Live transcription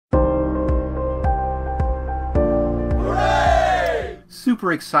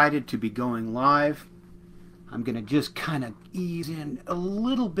super excited to be going live. I'm going to just kind of ease in a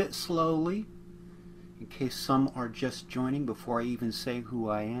little bit slowly in case some are just joining before I even say who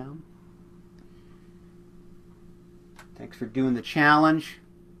I am. Thanks for doing the challenge.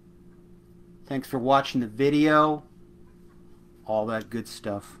 Thanks for watching the video. All that good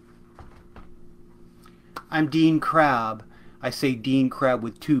stuff. I'm Dean Crabb. I say Dean Crabb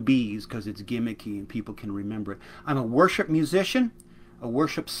with 2 B's because it's gimmicky and people can remember it. I'm a worship musician, a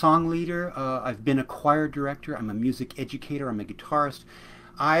worship song leader. I've been a choir director. I'm a music educator. I'm a guitarist.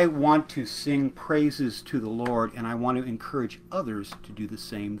 I want to sing praises to the Lord, and I want to encourage others to do the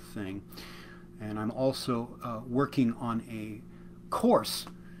same thing. And I'm also working on a course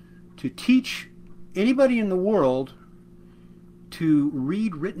to teach anybody in the world to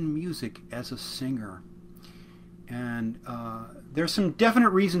read written music as a singer. And there's some definite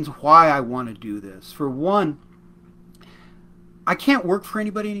reasons why I want to do this. For one, I can't work for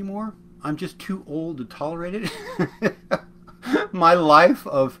anybody anymore. I'm just too old to tolerate it. My life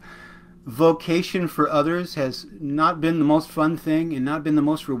of vocation for others has not been the most fun thing and not been the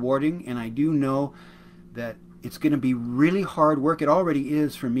most rewarding. And I do know that it's going to be really hard work. It already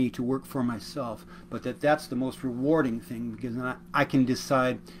is for me to work for myself. But that's the most rewarding thing, because I can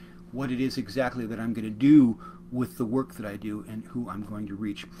decide what it is exactly that I'm going to do with the work that I do and who I'm going to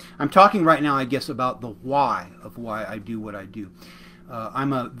reach. I'm talking right now, I guess, about the why of why I do what I do.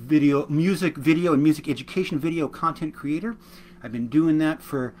 I'm a music video and music education video content creator. I've been doing that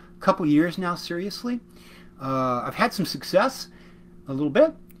for a couple years now, seriously. I've had some success, a little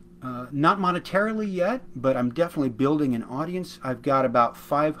bit. Not monetarily yet, but I'm definitely building an audience. I've got about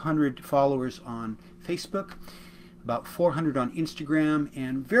 500 followers on Facebook, about 400 on Instagram,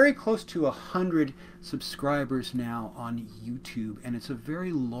 and very close to 100 subscribers now on YouTube. And it's a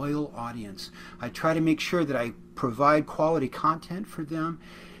very loyal audience. I try to make sure that I provide quality content for them,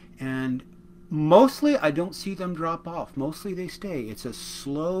 and mostly I don't see them drop off. Mostly they stay. It's a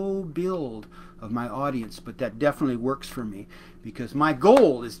slow build of my audience, but that definitely works for me, because my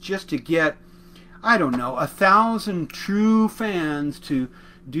goal is just to get, I don't know, 1,000 true fans to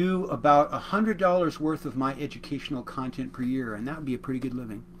do about $100 worth of my educational content per year, and that would be a pretty good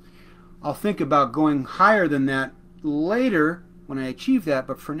living. I'll think about going higher than that later when I achieve that,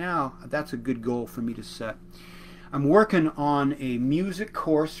 but for now, that's a good goal for me to set. I'm working on a music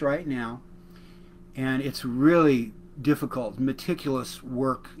course right now, and it's really difficult, meticulous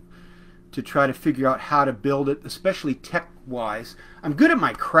work to try to figure out how to build it, especially tech-wise. I'm good at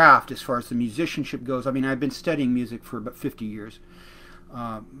my craft as far as the musicianship goes. I mean, I've been studying music for about 50 years.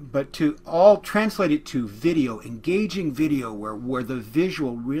 But to all translate it to video, engaging video where the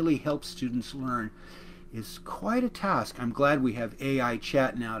visual really helps students learn, is quite a task. I'm glad we have AI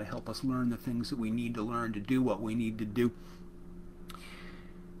chat now to help us learn the things that we need to learn to do what we need to do.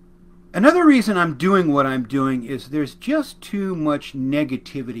 Another reason I'm doing what I'm doing is there's just too much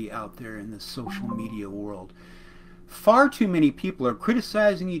negativity out there in the social media world. Far too many people are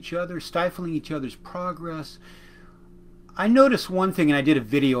criticizing each other, stifling each other's progress. I noticed one thing, and I did a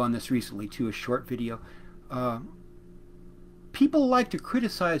video on this recently too, a short video. People like to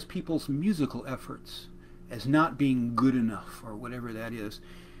criticize people's musical efforts as not being good enough, or whatever that is.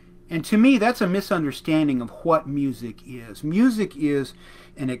 And to me, that's a misunderstanding of what music is. Music is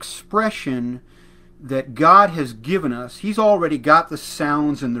an expression that God has given us. He's already got the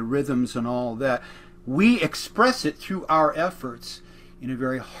sounds and the rhythms and all that. We express it through our efforts in a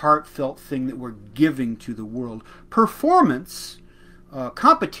very heartfelt thing that we're giving to the world. Performance,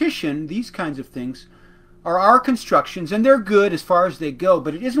 competition, these kinds of things are our constructions, and they're good as far as they go,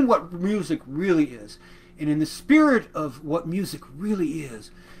 but it isn't what music really is. And in the spirit of what music really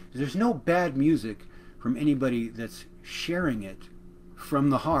is, there's no bad music from anybody that's sharing it from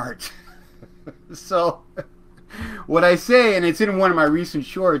the heart. So what I say, and it's in one of my recent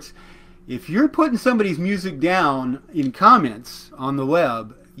shorts, if you're putting somebody's music down in comments on the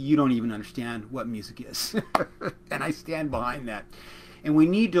web, you don't even understand what music is. And I stand behind that. And we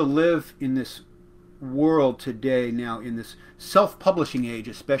need to live in this world today now, in this self-publishing age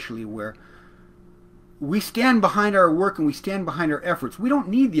especially, where we stand behind our work and we stand behind our efforts. We don't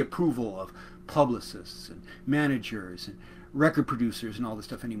need the approval of publicists and managers and record producers and all this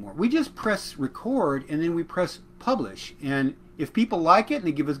stuff anymore. We just press record and then we press publish. And if people like it and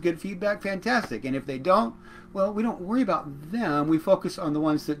they give us good feedback, fantastic. And if they don't, well, we don't worry about them. We focus on the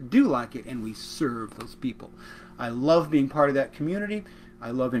ones that do like it, and we serve those people. I love being part of that community. I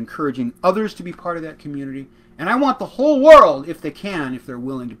love encouraging others to be part of that community. And I want the whole world, if they can, if they're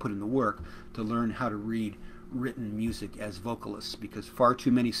willing to put in the work, to learn how to read written music as vocalists, because far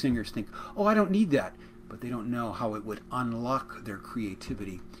too many singers think, oh, I don't need that. But but they don't know how it would unlock their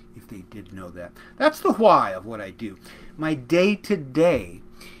creativity if they did know that. That's the why of what I do. My day-to-day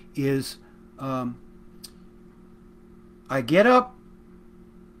is I get up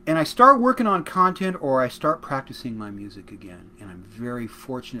and I start working on content, or I start practicing my music again. And I'm very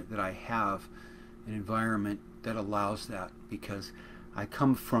fortunate that I have an environment that allows that, because I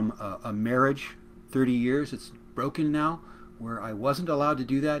come from a marriage, 30 years, it's broken now, where I wasn't allowed to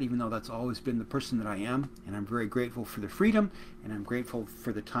do that, even though that's always been the person that I am. And I'm very grateful for the freedom, and I'm grateful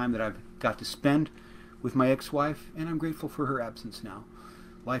for the time that I've got to spend with my ex-wife, and I'm grateful for her absence now.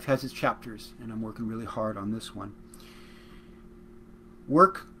 Life has its chapters, and I'm working really hard on this one.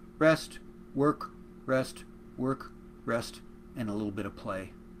 Work, rest, work, rest, work, rest, and a little bit of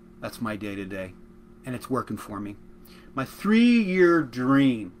play. That's my day-to-day, and it's working for me. My 3-year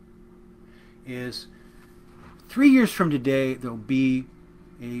dream is 3 years from today, there'll be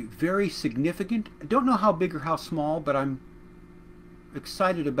a very significant, I don't know how big or how small, but I'm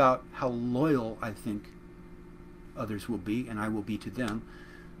excited about how loyal I think others will be, and I will be to them.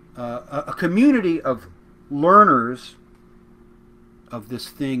 A community of learners of this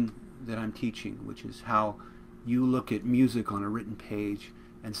thing that I'm teaching, which is how you look at music on a written page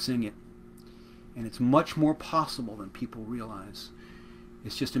and sing it. And it's much more possible than people realize.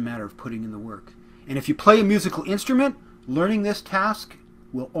 It's just a matter of putting in the work. And if you play a musical instrument, learning this task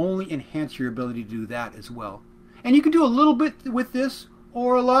will only enhance your ability to do that as well. And you can do a little bit with this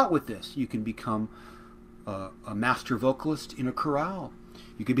or a lot with this. You can become a master vocalist in a chorale.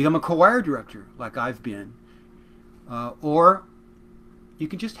 You could become a choir director like I've been. Or you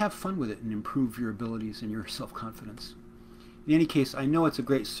can just have fun with it and improve your abilities and your self-confidence. In any case, I know it's a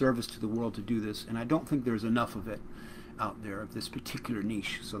great service to the world to do this, and I don't think there's enough of it out there, of this particular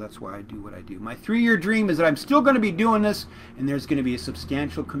niche, so that's why I do what I do. My 3-year dream is that I'm still going to be doing this, and there's going to be a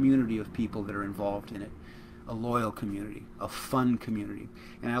substantial community of people that are involved in it. A loyal community, a fun community.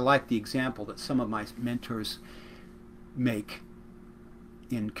 And I like the example that some of my mentors make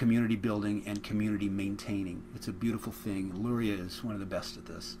in community building and community maintaining. It's a beautiful thing. Luria is one of the best at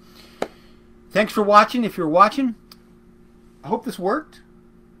this. Thanks for watching. If you're watching, I hope this worked.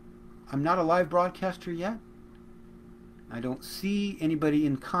 I'm not a live broadcaster yet. I don't see anybody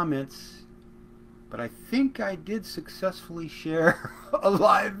in comments, but I think I did successfully share a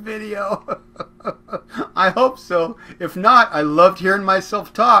live video. I hope so. If not, I loved hearing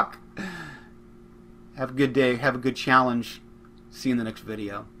myself talk. Have a good day. Have a good challenge. See you in the next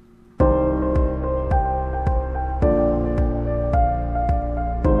video.